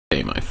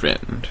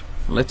friend,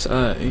 let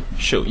I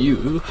show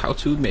you how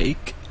to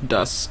make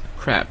das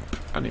crap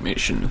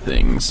animation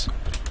things.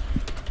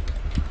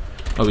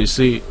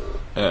 Obviously,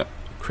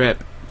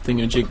 crap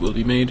thingamajig will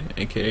be made,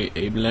 aka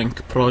a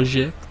blank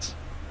project.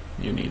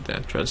 You need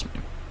that, trust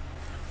me.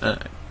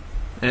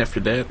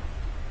 After that,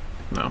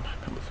 no,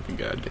 my motherfucking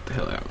god, get the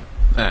hell out.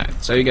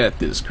 Alright, so you got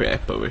this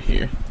crap over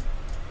here.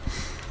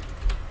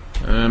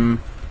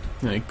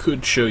 I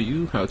could show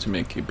you how to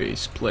make a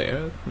bass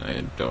player.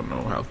 I don't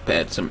know how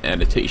bad some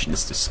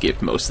annotations to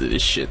skip most of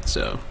this shit,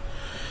 so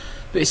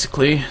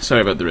basically, sorry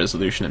about the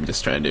resolution, I'm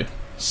just trying to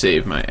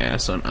save my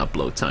ass on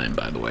upload time,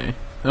 by the way.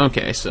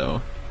 Okay,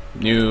 so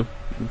new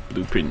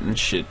blueprint and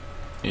shit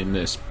in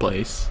this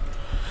place.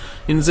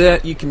 In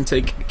that, you can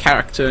take a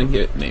character and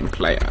get named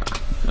player.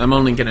 I'm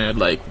only gonna add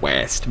like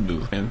vast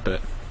movement,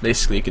 but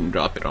basically you can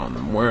drop it on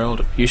the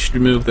world. You should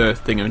remove the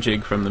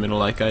thingamajig from the middle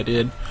like I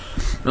did.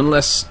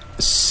 Unless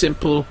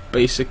simple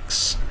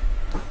basics.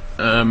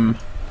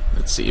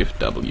 Let's see if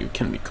W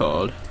can be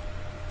called.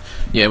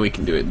 Yeah, we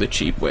can do it the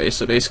cheap way.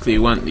 So basically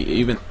you want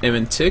the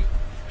event tick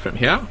from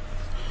here.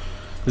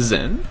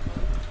 Then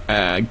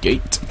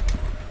gate.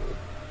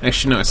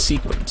 Actually no, a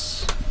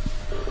sequence.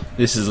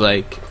 This is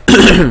like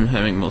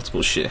having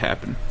multiple shit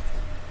happen.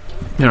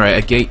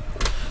 Alright, a gate.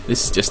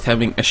 This is just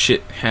having a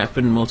shit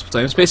happen multiple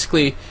times.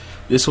 Basically,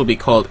 this will be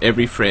called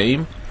every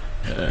frame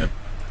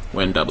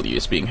when W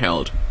is being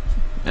held.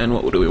 And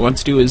what do we want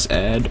to do is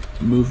add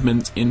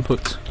movement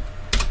input.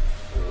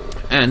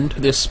 And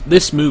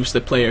this moves the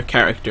player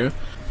character.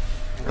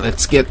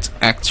 Let's get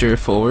actor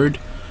forward.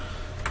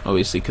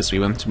 Obviously, because we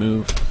want to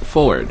move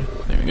forward.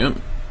 There we go.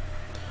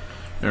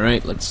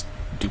 Alright, let's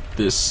do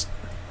this.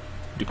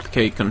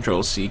 Duplicate,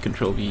 Control C,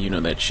 Control V, you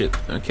know that shit.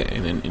 Okay,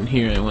 and then in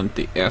here I want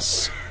the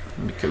S,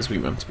 because we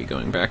want to be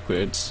going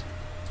backwards.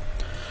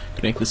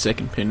 Connect the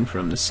second pin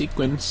from the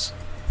sequence.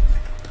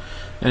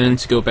 And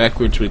to go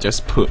backwards we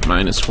just put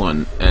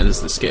 -1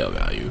 as the scale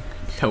value.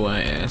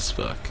 Kawaii as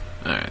fuck.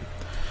 Alright.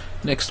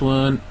 Next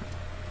one.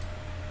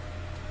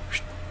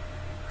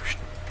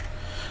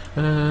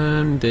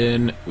 And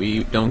then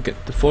we don't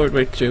get the forward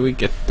vector, we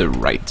get the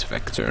right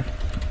vector.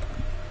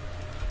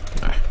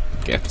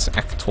 Get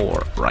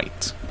actor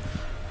right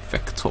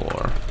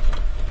vector,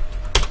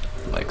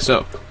 like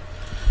so.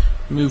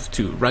 Move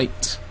to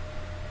right.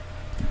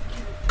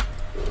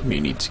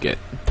 We need to get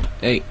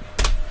A,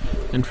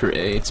 and for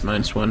A it's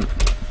 -1.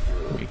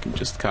 We can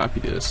just copy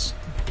this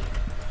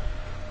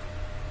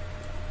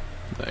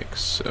like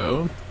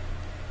so,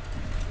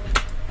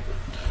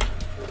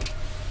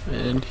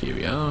 and here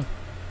we are.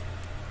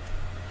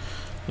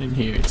 And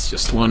here it's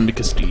just 1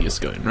 because D is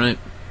going right.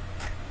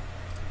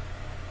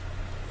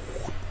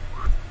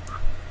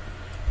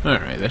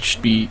 Alright, that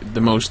should be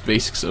the most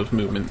basics of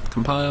movement.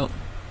 Compile.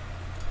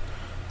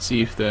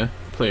 See if the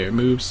player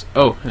moves.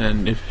 Oh,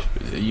 and if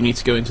you need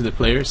to go into the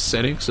player's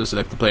settings, so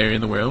select the player in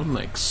the world,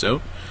 like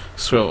so.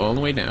 Scroll all the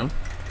way down,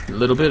 a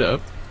little bit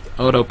up.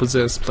 Auto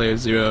possess player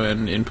 0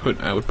 and input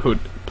output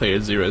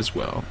player 0 as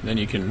well. Then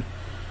you can.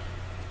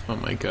 Oh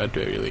my god, do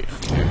I really?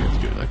 Okay, I have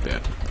to do it like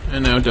that.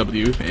 And now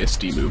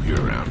WASD move you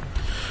around.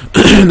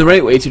 The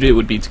right way to do it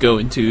would be to go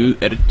into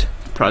edit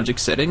project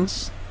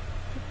settings,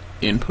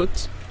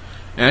 input.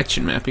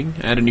 Action mapping,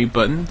 add a new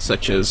button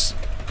such as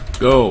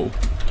go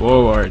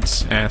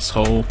forwards,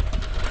 asshole.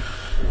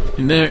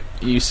 In there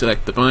you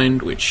select the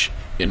bind, which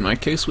in my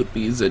case would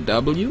be the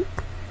W.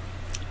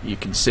 You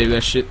can save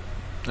that shit.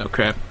 Oh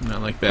crap,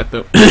 not like that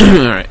though.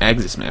 Alright,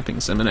 axis mapping,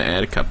 so I'm gonna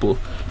add a couple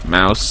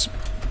mouse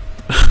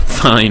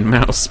fine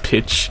mouse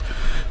pitch,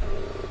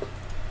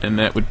 and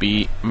that would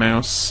be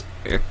mouse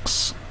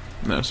X,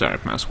 no sorry,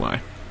 mouse Y,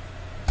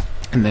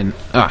 and then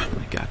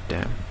my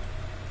goddamn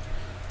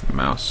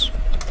mouse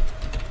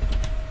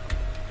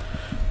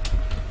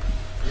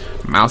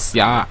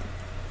yeah.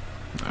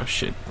 Oh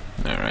shit.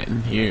 Alright,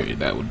 and here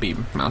that would be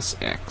mouse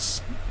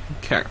X.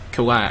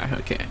 Kawaii,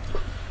 okay.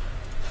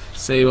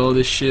 Save all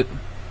this shit.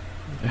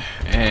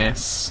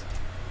 Ass.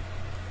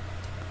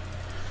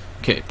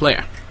 Okay,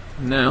 player.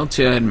 Now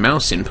to add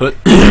mouse input,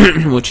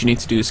 what you need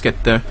to do is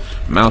get the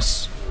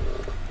mouse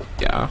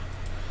yeah.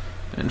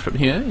 And from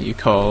here you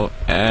call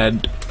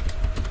add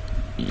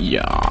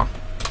yeah.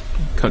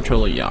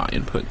 Controller yeah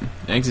input.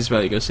 Axis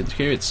value goes into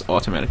here, it's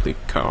automatically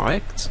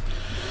correct.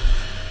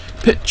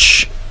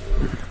 Pitch.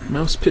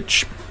 Mouse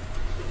pitch.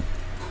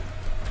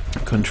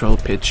 Control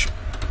pitch.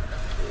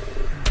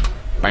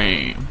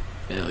 Bam.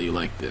 Hell, you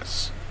like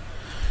this.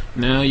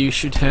 Now you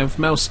should have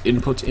mouse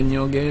input in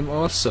your game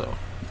also.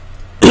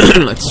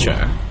 Let's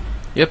try.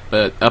 Yep,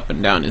 but up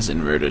and down is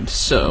inverted,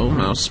 so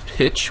mouse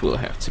pitch will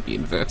have to be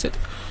inverted.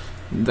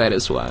 That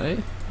is why.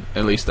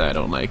 At least I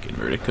don't like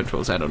inverted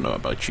controls. I don't know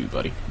about you,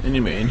 buddy.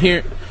 Anyway, in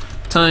here,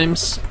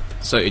 times.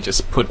 So you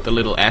just put the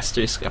little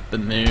asterisk up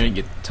in there, you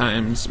get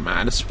times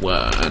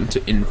 -1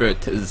 to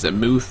invert the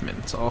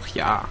movement. Oh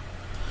yeah.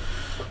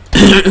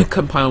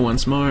 Compile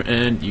once more,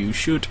 and you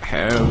should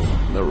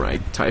have the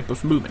right type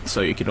of movement, so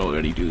you can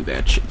already do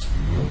that shit.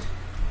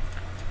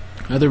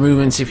 Other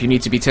movements, if you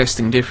need to be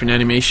testing different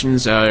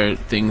animations, are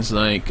things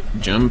like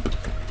jump,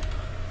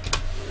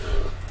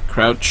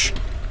 crouch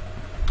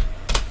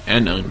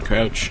and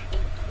uncrouch.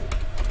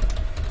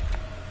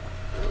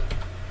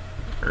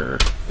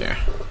 There.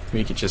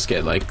 We could just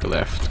get like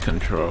left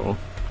control.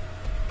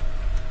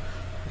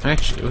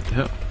 Actually, what the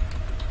hell?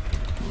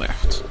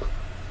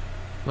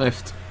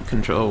 Left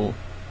control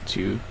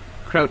to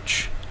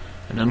crouch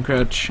and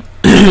uncrouch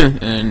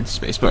and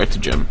spacebar to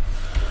jump.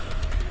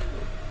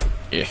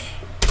 Yeah,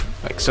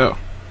 like so.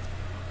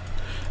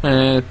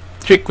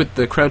 Trick with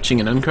the crouching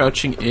and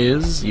uncrouching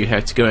is you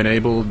have to go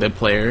enable the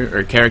player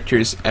or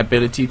character's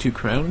ability to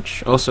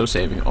crouch. Also,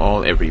 saving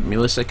all every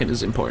millisecond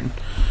is important.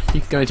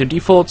 You can go into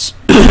defaults.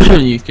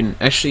 You can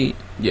actually,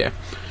 yeah,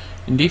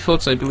 in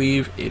defaults I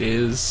believe it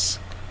is,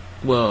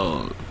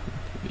 well,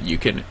 you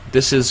can,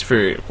 this is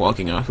for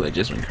walking off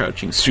ledges when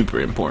crouching,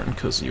 super important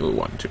because you will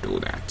want to do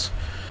that.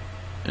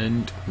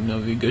 And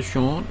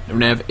navigation,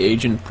 nav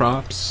agent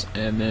props,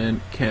 and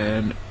then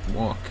can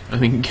walk. I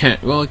mean,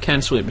 can't, well, it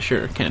can swim,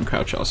 sure, can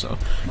crouch also.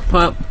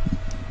 Pop,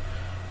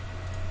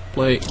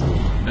 play,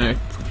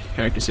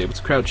 character's able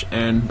to crouch,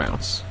 and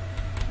bounce.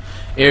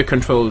 Air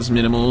control is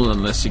minimal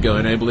unless you go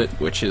enable it,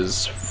 which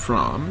is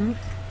from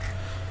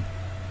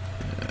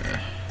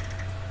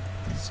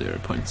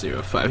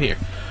 0.05 here.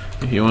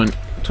 If you want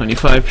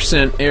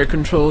 25% air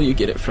control, you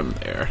get it from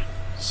there.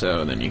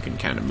 So then you can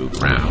kind of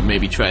move around,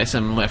 maybe try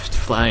some left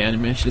fly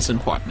animations and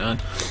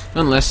whatnot.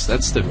 Unless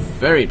that's the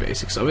very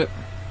basics of it.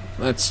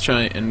 Let's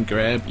try and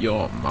grab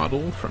your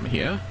model from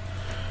here.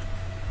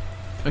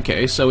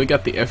 Okay, so we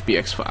got the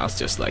FBX files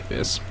just like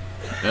this.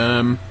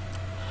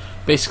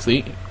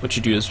 Basically, what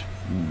you do is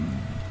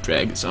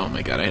drag this. Oh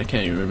my god, I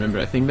can't even remember.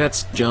 I think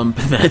that's jump,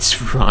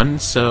 that's run.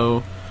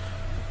 So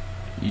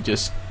you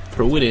just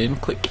throw it in,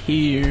 click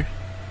here.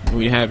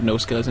 We have no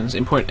skeletons.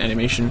 Import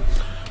animation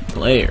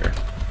player.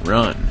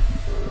 Run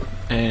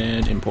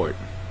and import.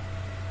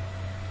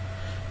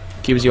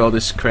 Gives you all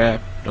this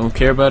crap. Don't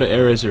care about it.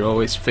 Errors are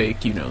always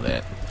fake. You know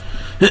that.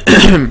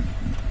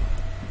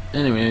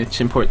 Anyway,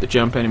 let's import the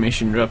jump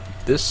animation. Drop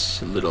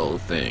this little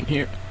thing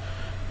here,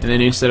 and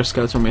then instead of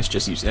skeleton mesh,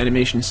 just use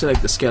animation.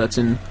 Select the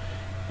skeleton,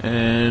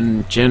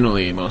 and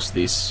generally most of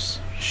these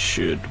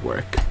should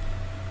work.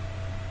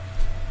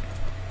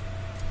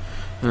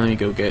 Let me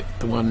go get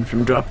the one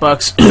from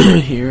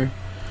Dropbox here.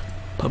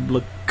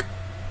 Public.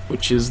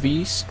 Which is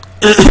these.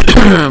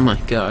 Oh my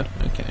god.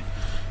 Okay.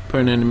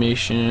 Put an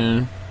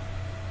animation.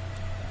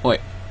 Wait.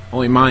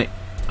 Oh, my.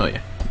 Oh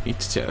yeah. Need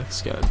to tell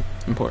skeleton.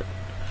 Import.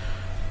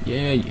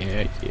 Yeah.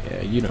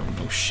 You don't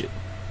know shit.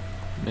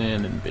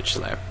 Man and bitch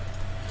slap.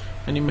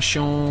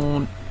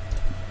 Animation.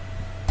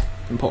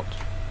 Import.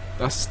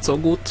 That's so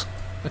good.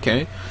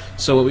 Okay.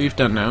 So what we've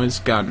done now is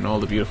gotten all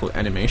the beautiful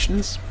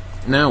animations.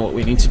 Now what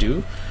we need to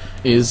do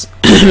is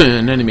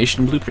an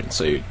animation blueprint.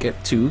 So you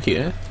get to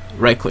here.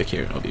 Right click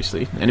here,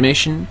 obviously.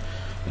 Animation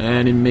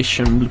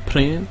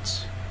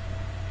blueprint.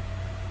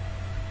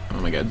 Oh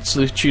my god,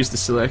 so choose the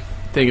select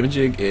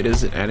thingamajig. It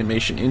is an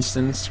animation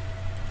instance.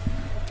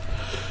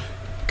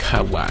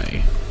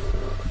 Kawaii.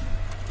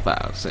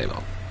 Wow, save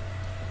all.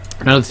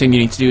 Another thing you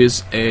need to do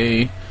is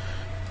a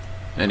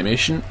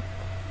animation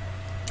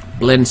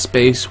blend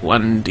space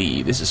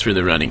 1D. This is for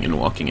the running and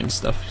walking and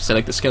stuff.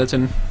 Select the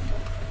skeleton.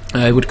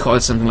 I would call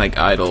it something like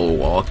idle,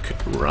 walk,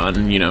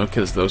 run, you know,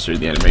 because those are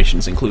the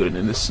animations included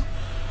in this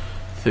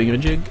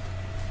thingamajig.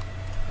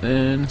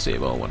 Then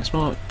save all once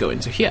more, go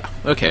into here.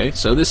 Okay,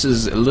 so this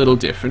is a little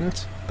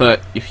different, but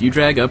if you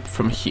drag up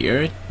from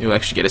here, you'll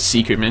actually get a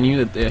secret menu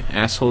that the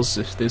assholes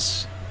of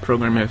this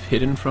program have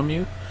hidden from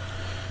you.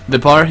 The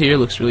bar here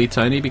looks really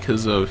tiny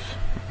because of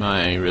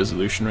my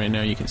resolution right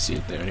now. You can see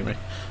it there anyway.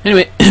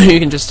 Anyway, you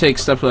can just take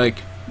stuff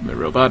like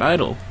robot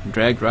idle,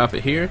 drag, drop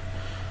it here.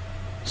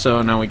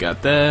 So now we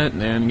got that, and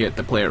then get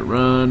the player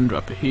run,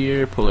 drop it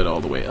here, pull it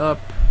all the way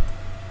up.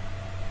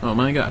 Oh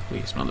my god,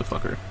 please,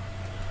 motherfucker.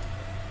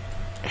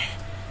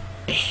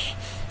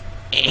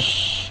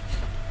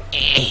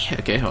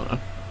 Okay, hold on.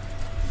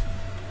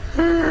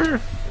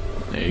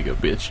 There you go,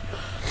 bitch.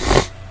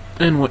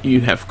 And what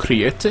you have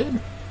created,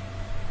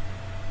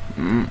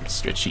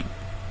 stretchy,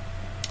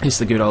 is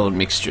the good old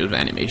mixture of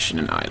animation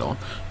and idle.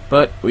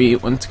 But we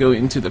want to go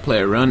into the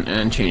player run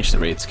and change the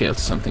rate scale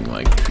to something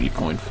like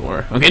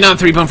 3.4. Okay, not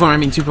 3.4, I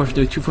mean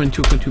 2.2,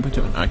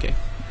 2.2. Okay.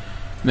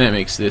 That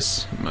makes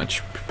this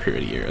much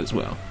prettier as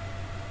well.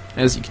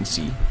 As you can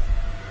see.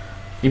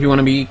 If you want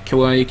to be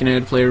kawaii, you can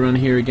add player run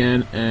here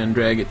again and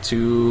drag it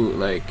to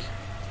like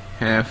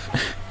half.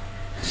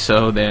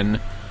 So then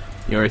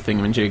your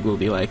thingamajig will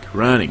be like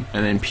running,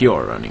 and then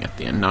pure running at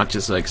the end, not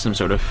just like some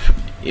sort of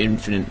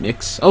infinite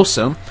mix.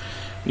 Also,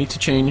 we need to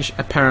change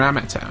a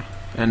parameter.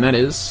 And that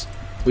is,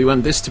 we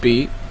want this to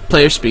be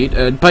player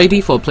speed. By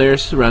default,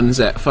 players runs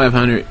at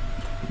 500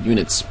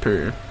 units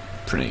per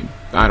frame.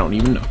 I don't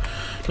even know.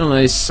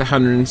 Unless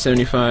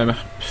 175,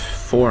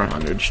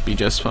 400 should be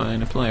just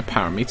fine. Apply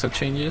parameter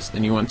changes.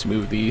 Then you want to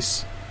move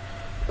these.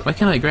 Why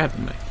can't I grab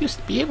them? I used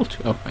to be able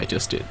to. Oh, I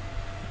just did.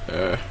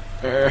 Right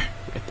there.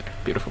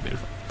 Beautiful,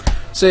 beautiful.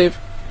 Save.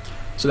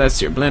 So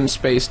that's your blend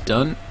space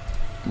done.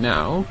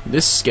 Now,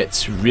 this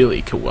gets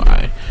really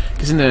kawaii,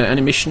 because in the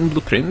animation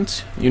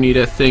blueprint, you need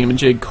a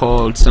thingamajig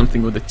called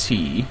something with a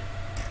T.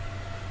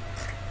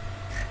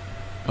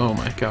 Oh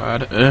my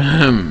god.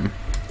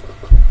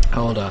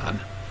 Hold on.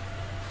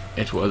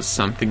 It was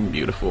something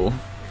beautiful.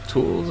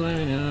 Tools,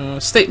 I know.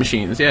 State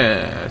machines,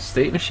 yeah.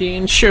 State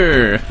machines,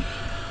 sure.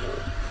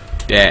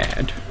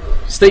 Dad.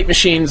 State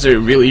machines are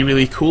really,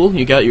 really cool.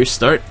 You got your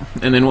start,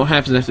 and then what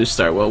happens after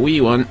start? Well,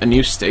 we want a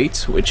new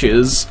state, which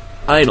is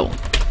idle.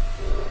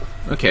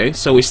 Okay,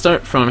 so we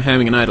start from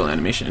having an idle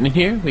animation. And in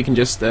here, we can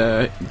just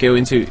go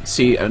into,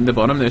 see at the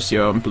bottom, there's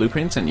your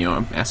blueprint and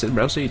your asset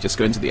browser. You just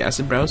go into the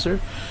asset browser,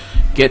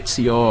 get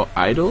your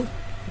idle,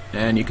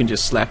 and you can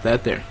just slap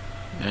that there.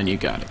 And you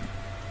got it.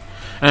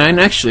 And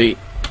actually,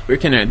 we're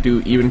gonna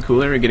do even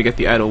cooler. We're gonna get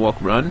the idle walk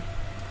run,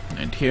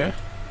 and here.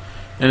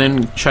 And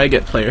then try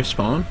get player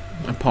spawn,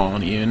 a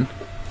pawn in.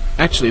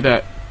 Actually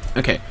that,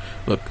 okay,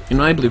 look, in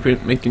my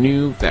blueprint, make a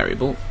new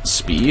variable,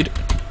 speed.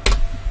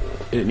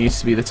 It needs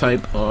to be the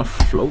type of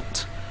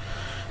float.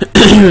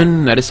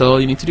 And that is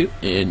all you need to do.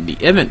 In the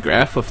event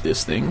graph of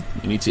this thing,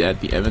 you need to add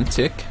the event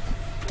tick.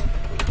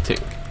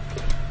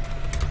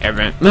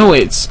 Event, no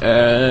wait, it's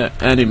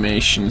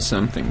animation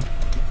something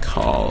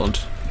called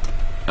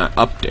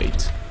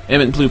update.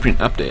 Event blueprint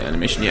update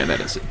animation, yeah,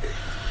 that is it.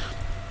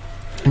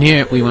 And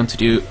here we want to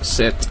do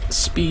set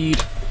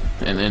speed,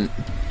 and then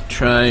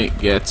try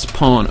get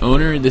pawn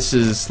owner. This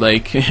is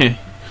like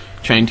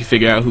trying to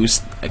figure out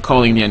who's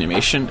calling the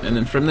animation, and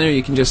then from there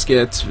you can just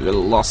get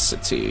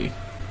velocity.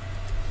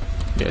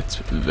 Get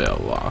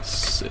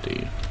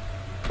velocity.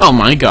 Oh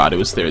my god, it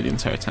was there the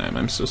entire time.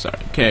 I'm so sorry.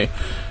 Okay,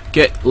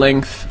 get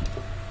length.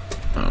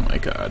 Oh my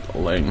god,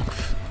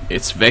 length.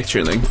 It's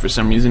vector length for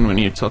some reason when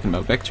you're talking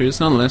about vectors.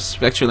 Nonetheless,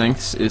 vector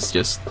length is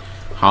just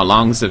how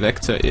long the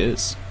vector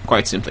is.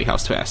 Quite simply, how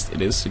fast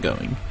it is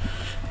going.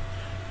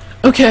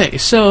 Okay,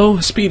 so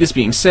speed is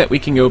being set. We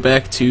can go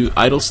back to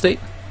idle state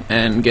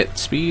and get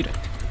speed.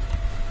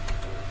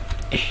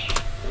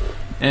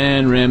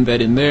 And ram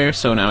that in there,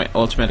 so now it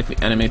automatically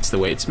animates the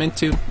way it's meant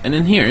to. And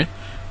in here,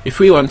 if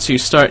we want to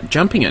start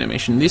jumping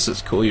animation, this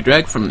is cool. You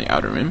drag from the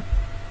outer rim,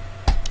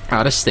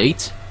 out of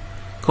state,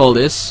 call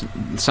this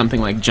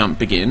something like jump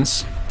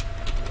begins.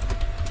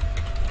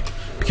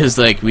 Because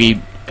like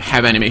we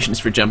have animations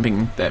for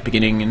jumping that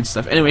beginning and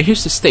stuff. Anyway,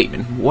 here's the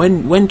statement.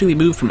 When do we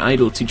move from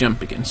idle to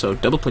jump again? So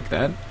double click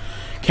that.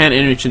 Can't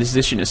enter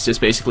transition is just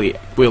basically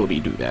will we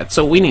do that.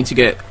 So we need to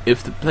get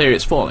if the player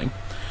is falling.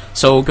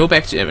 So go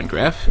back to event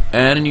graph,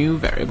 add a new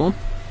variable.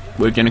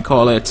 We're gonna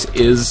call it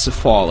is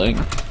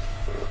falling.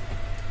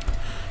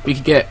 We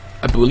could get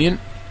a boolean,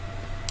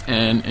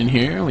 and in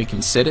here we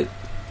can set it,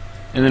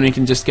 and then we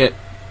can just get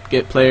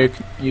player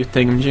you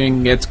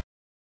thingamajig gets.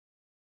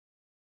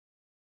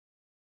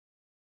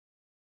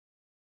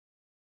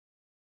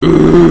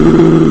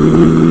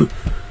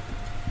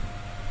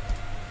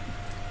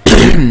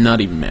 Not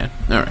even mad.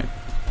 Alright.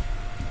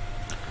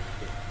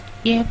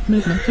 Yeah,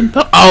 movement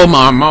component. Oh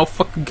my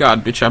motherfucking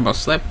god, bitch, I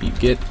must slap you.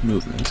 Get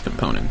movement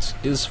components.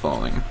 Is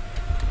falling.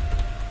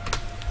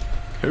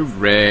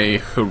 Hooray,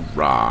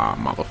 hurrah,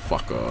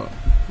 motherfucker.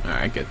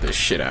 Alright, get this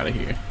shit out of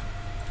here.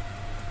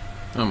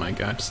 Oh my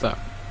god, stop.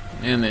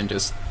 And then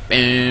just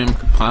bam,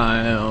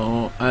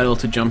 compile, idle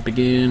to jump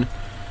again.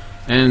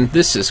 And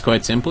this is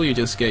quite simple. You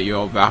just get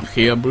your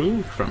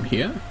variable from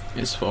here.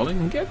 Is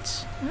falling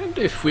gets, and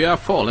if we are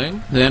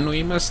falling, then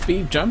we must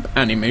be jump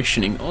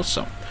animationing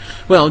also.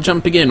 Well,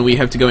 jump again, we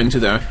have to go into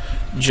the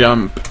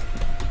jump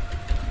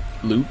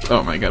loop.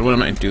 Oh my god, what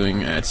am I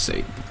doing? I'd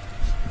say,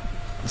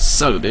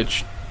 son of a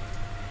bitch.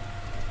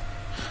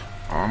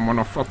 I'm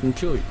gonna fucking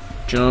kill you.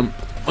 Jump.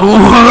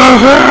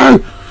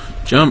 Oh,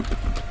 jump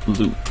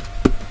loop.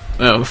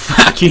 Oh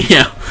fuck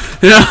yeah.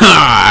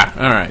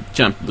 Alright,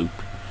 jump loop.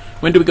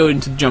 When do we go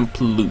into jump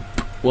loop?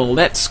 Well,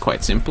 that's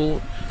quite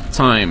simple.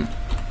 Time.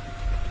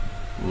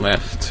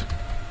 Left.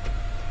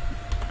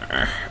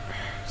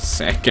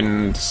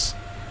 Seconds.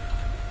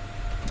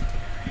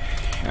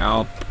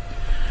 Help.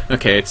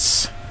 Okay,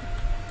 it's...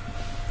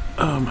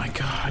 Oh my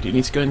god, you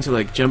need to go into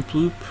like jump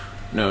loop?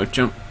 No,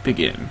 jump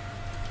begin.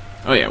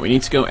 Oh yeah, we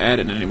need to go add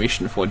an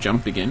animation for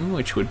jump begin,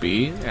 which would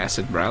be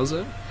asset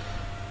browser.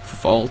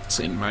 Fault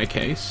in my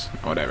case.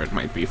 Whatever it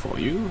might be for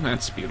you.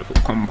 That's beautiful.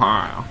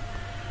 Compile.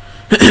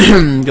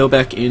 Go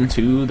back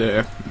into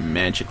the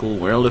magical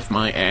world of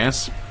my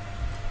ass.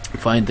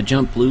 Find the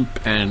jump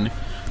loop and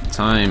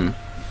time,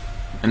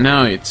 and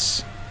now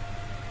it's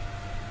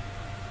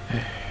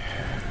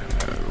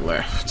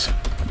left.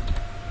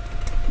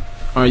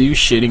 Are you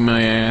shitting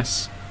my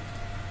ass?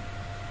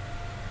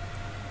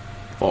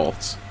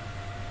 False.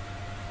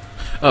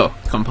 Oh,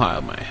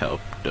 compile my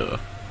help. Duh.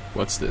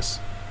 What's this?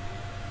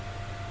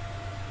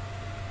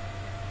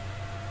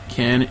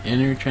 Can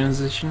enter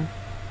transition?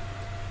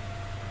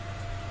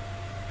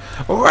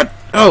 What?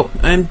 Oh,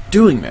 I'm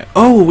doing that.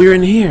 Oh, we're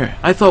in here.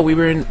 I thought we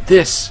were in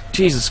this.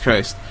 Jesus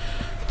Christ.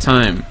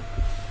 Time.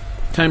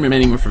 Time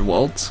remaining for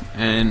waltz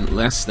and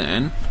less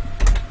than.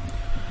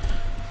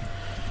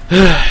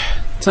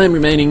 Time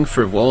remaining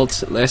for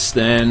vault less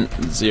than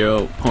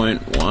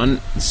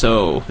 0.1.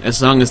 So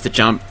as long as the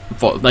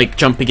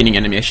jump beginning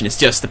animation is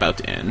just about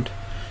to end,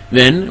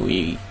 then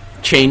we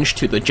change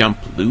to the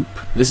jump loop.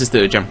 This is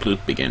the jump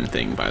loop begin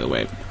thing, by the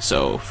way.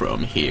 So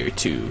from here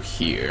to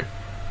here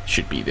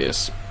should be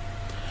this.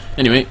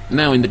 Anyway,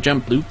 now in the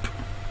jump loop,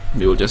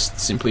 we will just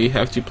simply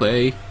have to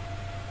play.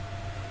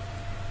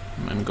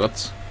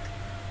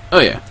 Oh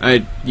yeah,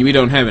 we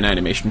don't have an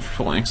animation for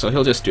falling, so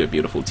he'll just do a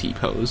beautiful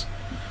T-pose.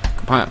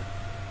 Compile.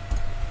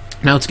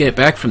 Now to get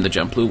back from the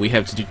jump loop, we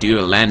have to do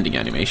a landing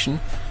animation.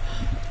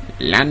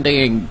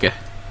 Landing.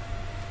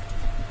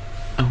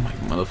 Oh my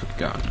motherfucking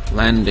god.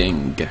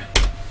 Landing.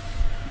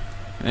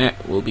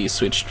 That will be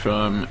switched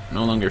from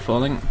no longer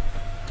falling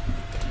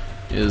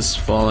is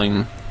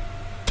falling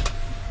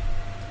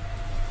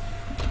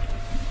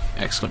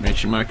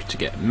exclamation mark to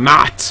get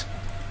not.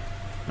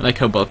 I like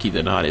how bulky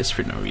the knot is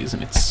for no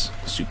reason. It's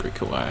super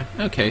kawaii.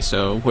 Okay,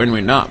 so when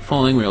we're not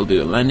falling, we'll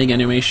do a landing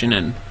animation,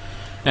 and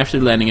after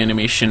the landing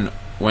animation,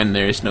 when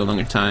there is no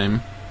longer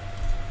time,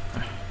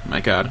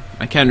 my god,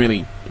 I can't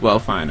really well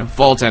find a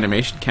vault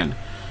animation can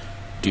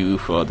do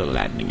for the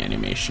landing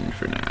animation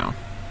for now.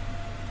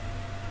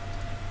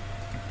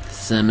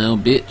 Some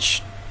old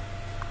bitch.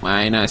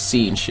 Why not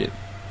seeing shit?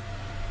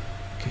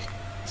 Okay,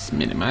 let's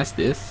minimize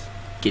this.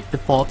 Get the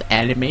vault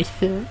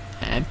animation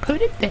and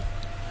put it there.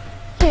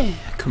 Yeah.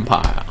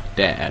 Compile.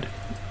 Dad.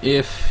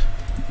 If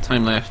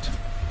time left.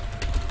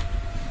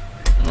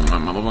 Oh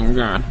my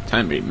god.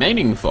 Time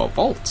remaining for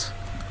vault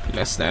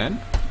less than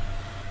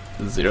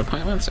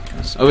 0.1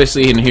 seconds.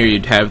 Obviously in here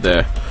you'd have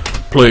the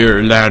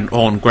player land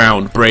on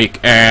ground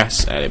break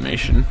ass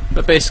animation,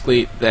 but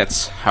basically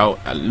that's how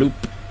a loop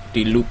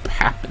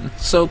happens.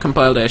 So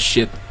compile that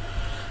shit,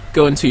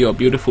 go into your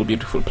beautiful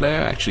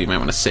player. Actually you might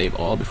want to save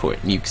all before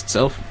it nukes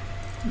itself.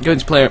 Go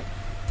into player,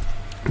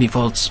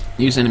 defaults,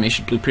 use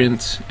animation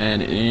blueprint,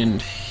 and in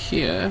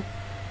here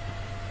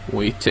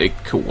we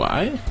take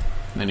kawaii,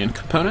 then in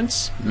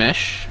components,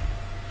 mesh,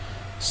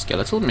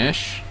 skeletal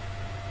mesh.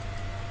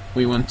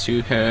 We want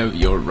to have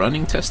your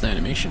running test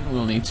animation.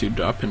 We'll need to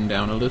drop him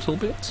down a little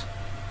bit,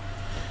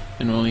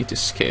 and we'll need to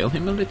scale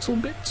him a little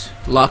bit.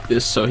 Lock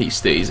this so he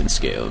stays in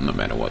scale no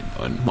matter what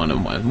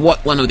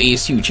one of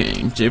these you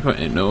change.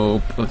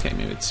 No, okay,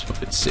 maybe it's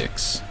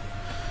 6.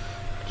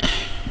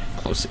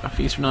 Close enough.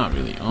 He's not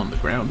really on the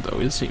ground though,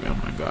 is he? Oh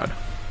my god.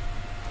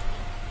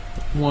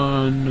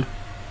 1.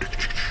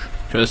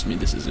 Trust me,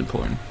 this is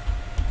important.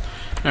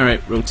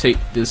 Alright, rotate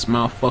this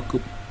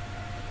motherfucker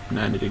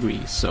 90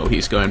 degrees. So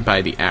he's going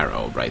by the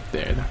arrow right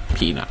there, the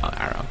peanut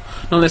arrow.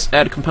 Now let's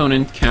add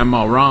component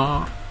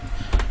camera.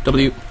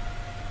 W.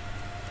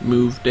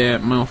 Move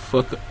that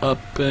motherfucker up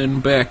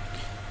and back.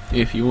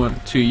 If you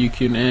want to, you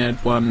can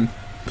add 1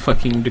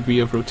 fucking degree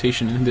of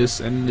rotation in this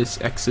and this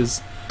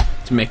axis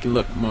to make it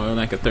look more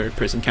like a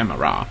third-person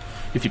camera.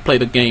 If you play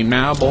the game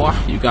now, boy,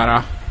 you got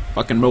a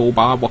fucking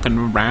robot walking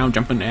around,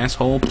 jumping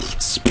asshole.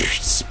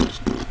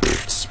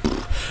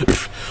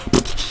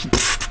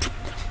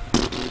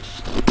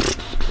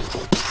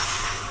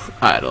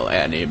 Idle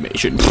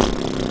animation.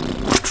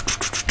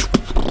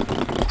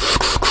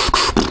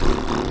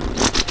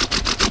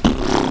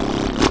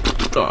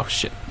 Oh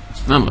shit.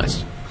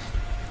 Nonetheless,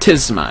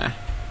 'tis my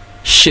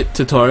shit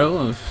tutorial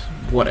of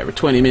whatever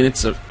 20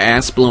 minutes of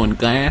ass blowing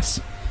glass.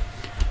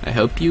 I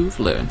hope you've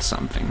learned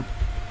something,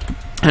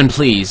 and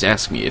please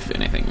ask me if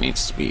anything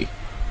needs to be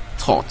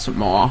taught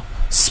more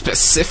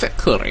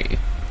specifically.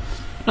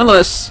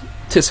 Nonetheless,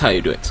 'tis how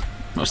you do it,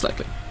 most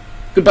likely.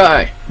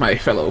 Goodbye, my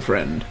fellow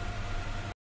friend.